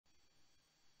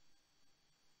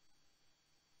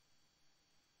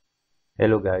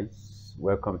Hello guys,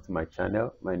 welcome to my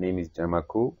channel. My name is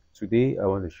Jamako. Today I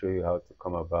want to show you how to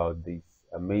come about this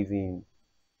amazing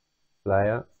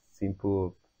flyer,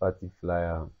 simple party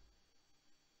flyer.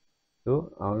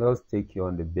 So I'll just take you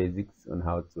on the basics on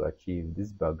how to achieve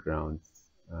these backgrounds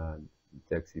and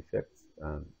text effects.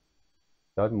 And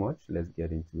without much, let's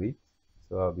get into it.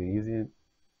 So I'll be using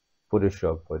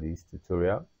Photoshop for this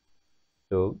tutorial.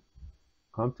 So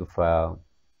come to File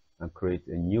and create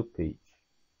a new page.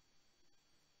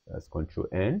 That's Control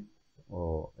N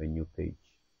or a new page.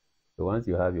 So once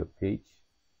you have your page,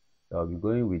 I'll be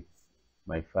going with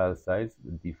my file size,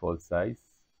 the default size,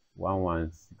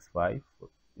 1165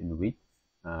 in width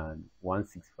and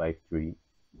 1653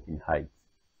 in height,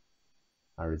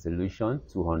 and resolution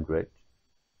 200.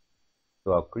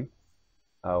 So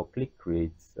I'll click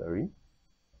create, sorry.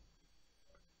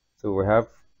 So we have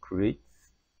create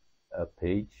a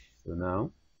page. So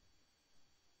now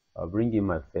I'll bring in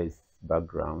my first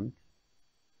background.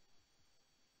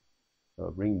 So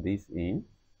I'll bring this in.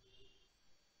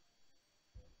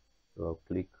 So I'll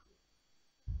click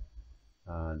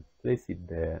and place it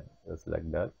there just like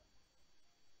that.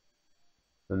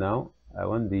 So now I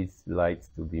want these lights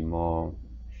to be more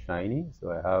shiny, so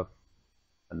I have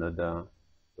another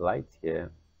light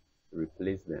here to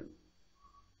replace them.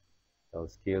 I'll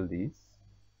scale this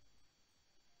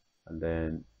and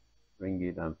then bring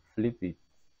it and flip it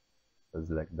just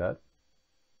like that.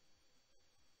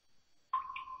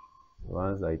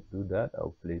 Once I do that,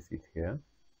 I'll place it here.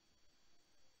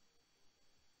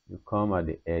 You come at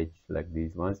the edge like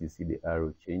this. Once you see the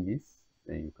arrow changes,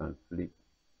 then you can flip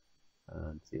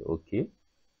and say OK.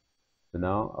 So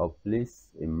now I'll place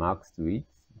a max to it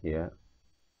here,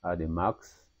 add a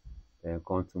max, then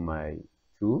come to my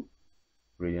tool,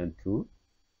 gradient tool,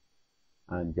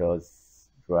 and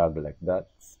just drag like that.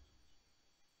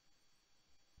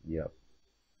 Yep,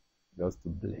 just to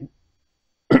blend.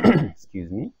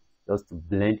 Excuse me, just to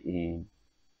blend in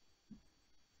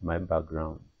my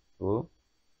background. So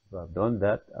if I've done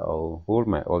that, I'll hold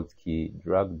my Alt key,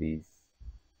 drag this,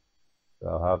 so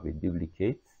I'll have a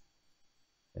duplicate,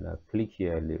 and I'll click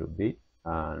here a little bit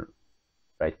and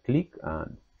right click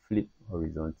and flip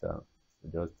horizontal.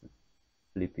 So just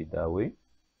flip it that way.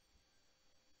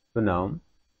 So now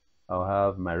I'll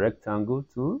have my rectangle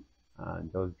tool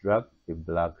and just drag a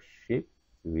black shape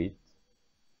to it.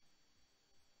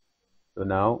 So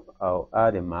now I'll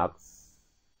add a max,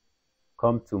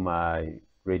 come to my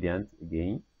gradient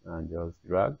again and just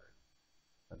drag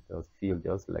and just fill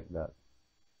just like that.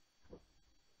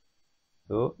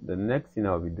 So the next thing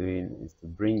I'll be doing is to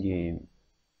bring in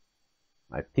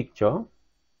my picture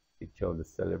of the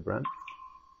celebrant.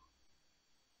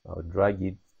 I'll drag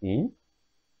it in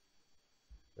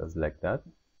just like that.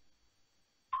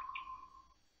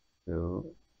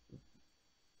 So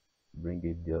bring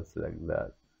it just like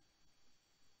that.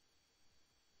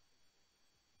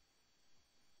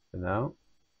 So now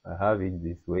I have it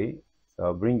this way. So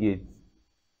I'll bring it,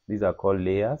 these are called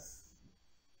layers.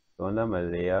 So under my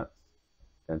layer,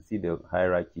 you can see the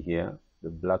hierarchy here, the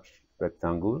black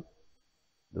rectangle.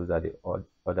 Those are the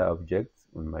other objects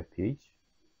on my page.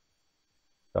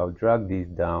 So I'll drag this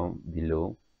down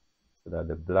below so that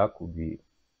the black will be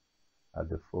at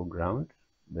the foreground.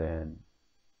 Then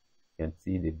you can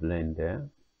see the blend there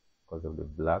because of the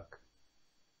black.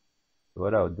 So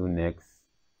what I'll do next,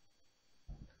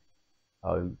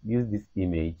 I'll use this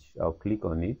image, I'll click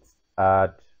on it,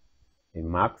 add a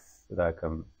max so that I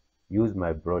can use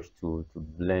my brush tool to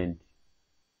blend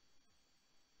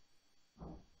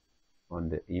on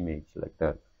the image like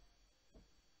that.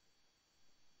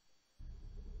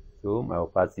 So my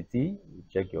opacity,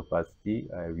 check your opacity,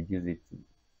 I reduce it to,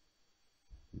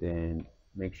 then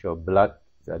make sure black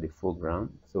is at the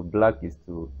foreground. So black is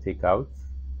to take out,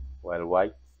 while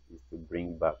white is to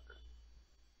bring back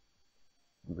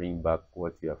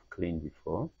what you have cleaned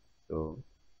before. So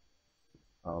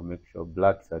I'll make sure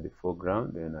black is at the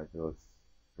foreground, then I just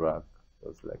drag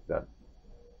just like that.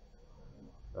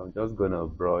 So I'm just gonna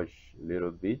brush a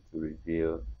little bit to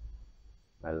reveal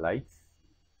my lights.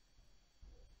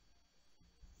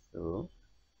 So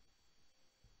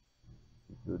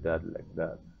do that like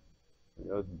that.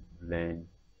 Just blend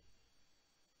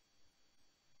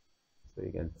so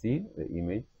you can see the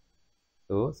image.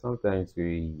 So sometimes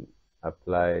we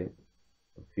apply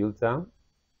a filter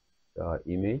to our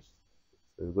image.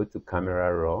 So we go to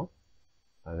camera raw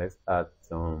and let's add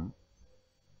some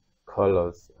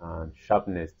colors and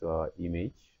sharpness to our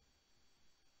image.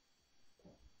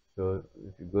 So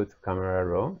if you go to camera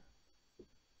raw,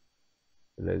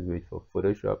 let's wait for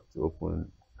Photoshop to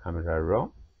open camera raw.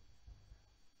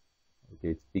 Okay,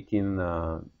 it's picking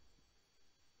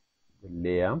the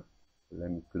layer.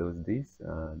 Let me close this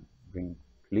and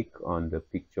click on the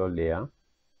picture layer.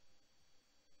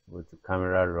 Go to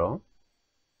camera raw,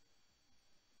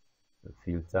 the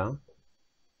filter.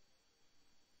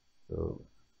 So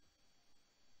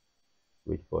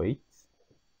wait for it.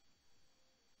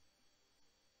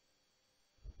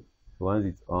 Once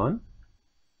it's on,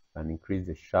 you can increase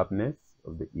the sharpness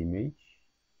of the image.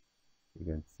 You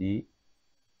can see,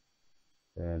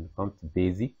 then come to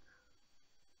basic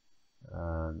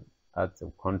and add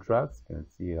some contrast. You can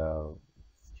see how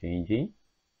it's changing.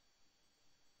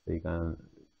 So you can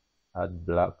add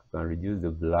black, you can reduce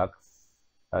the blacks,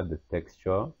 add the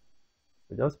texture.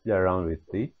 So just play around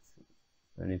with it.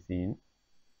 Anything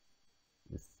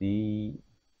you see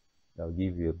that'll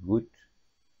give you a good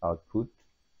output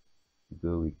to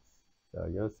go with. So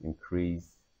I'll just increase,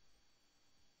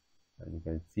 and you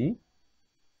can see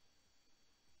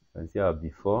our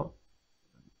before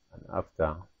and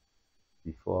after.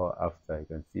 Before, after, you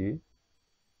can see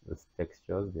those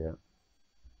textures there.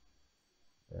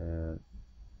 And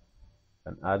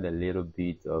can add a little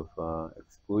bit of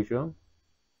exposure.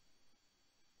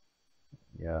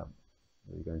 Yeah,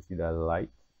 you can see that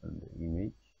light on the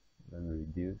image. Let me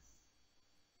reduce.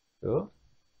 So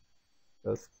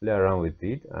just play around with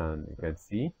it, and you can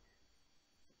see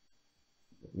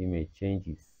the image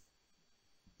changes.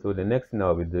 So the next thing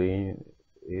I'll be doing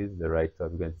is the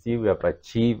write-up. You can see we have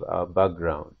achieved our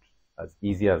background as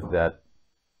easy as that.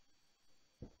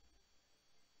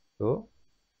 So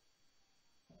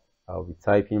I'll be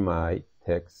typing my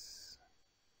text.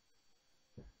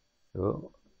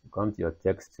 So come to your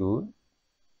text tool,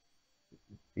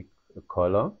 pick a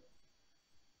color,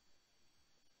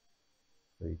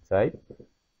 so you type.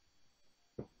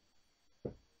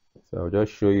 So I'll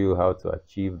just show you how to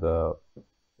achieve the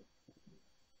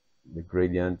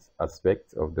gradient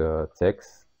aspect of the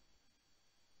text.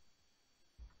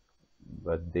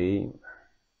 Birthday.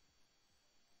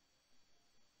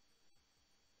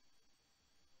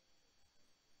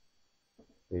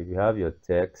 So if you have your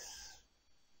text,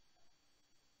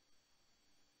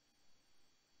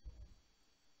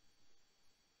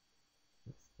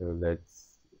 so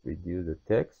let's reduce the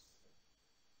text.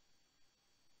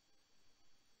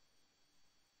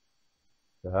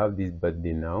 So I have this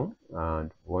birthday now,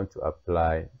 and want to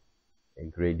apply a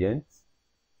gradient.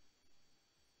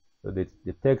 So the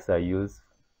text I use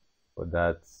for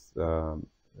that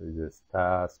is a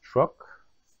starstruck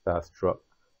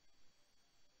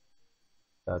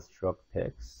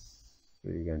text. So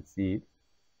you can see it.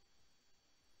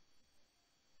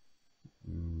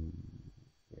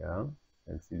 Yeah, you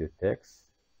can see the text.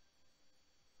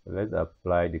 So let's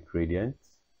apply the gradient.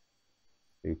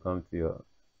 So you come to your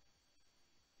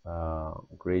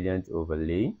gradient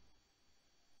overlay.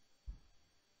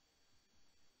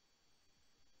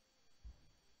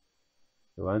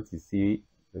 So once you see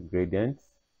the gradient,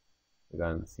 you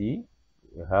can see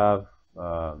you have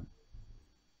a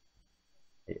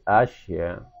ash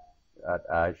here. Add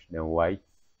ash, then white.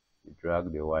 You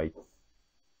drag the white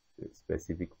to a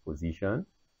specific position.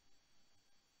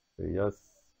 So you just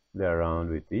play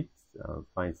around with it and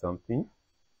find something.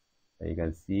 And you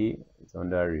can see it's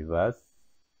under reverse.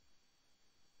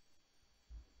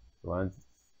 Once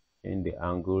change the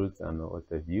angles and what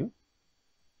have you.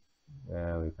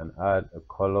 We can add a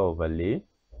color overlay.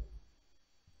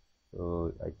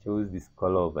 So I chose this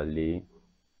color overlay,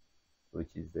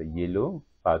 which is the yellow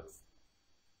part,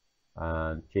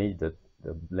 and change the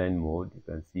blend mode. You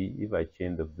can see if I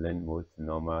change the blend mode to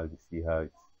normal, you see how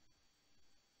it's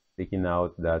taking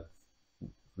out that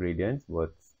gradient,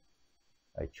 but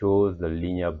I chose the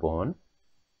linear bond.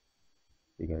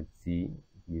 You can see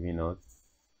giving us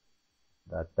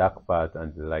that dark part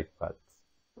and the light part.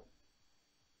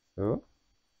 So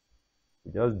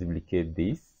you just duplicate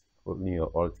this, holding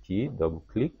your Alt key, double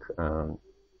click and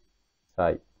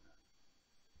type.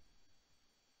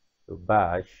 So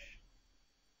bash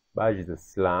is a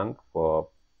slang for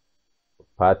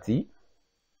party.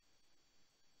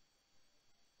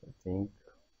 I think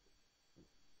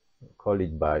I'll call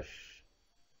it bash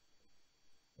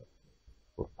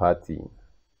for party.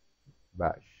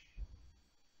 Bash.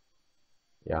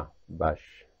 Yeah,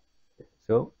 bash.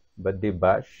 So birthday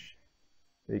bash.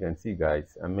 So you can see,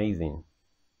 guys, amazing.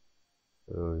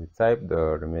 So you type the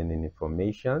remaining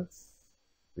informations,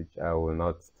 which I will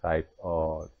not type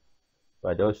all. So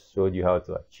I just showed you how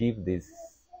to achieve this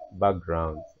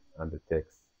background and the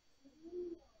text.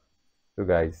 So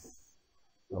guys,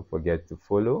 don't forget to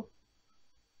follow,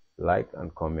 like,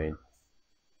 and comment.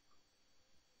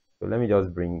 So let me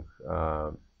just bring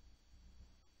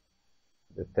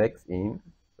the text in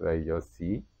so that you just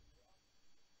see.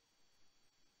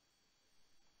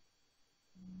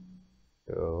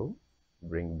 So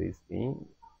bring this in.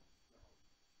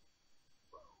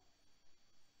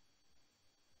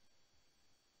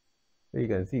 So you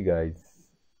can see, guys,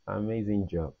 amazing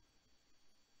job.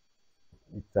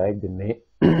 You type the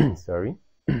name, sorry,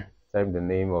 type the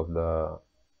name of the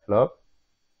club,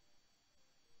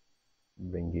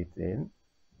 bring it in.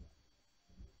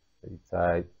 So you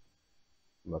type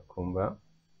Makumba.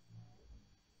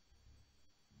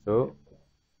 So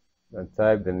you can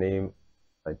type the name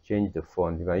and change the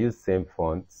font. You can use same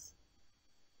fonts.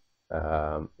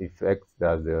 Effect,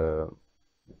 that's the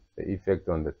effect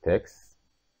on the text.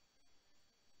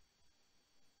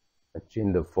 And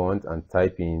change the font and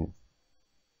type in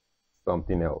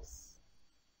something else.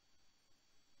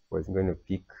 So it's going to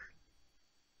pick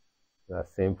the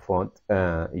same font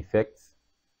effects.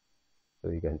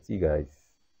 So you can see, guys,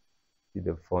 see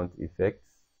the font effects.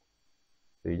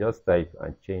 So you just type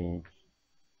and change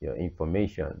your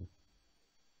information.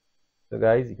 So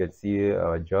guys, you can see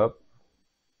our job.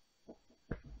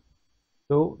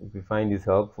 So if you find this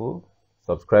helpful,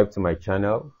 subscribe to my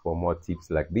channel for more tips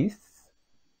like this.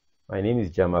 My name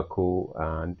is Jamako,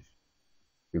 and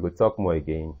we will talk more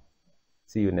again.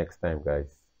 See you next time,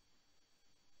 guys.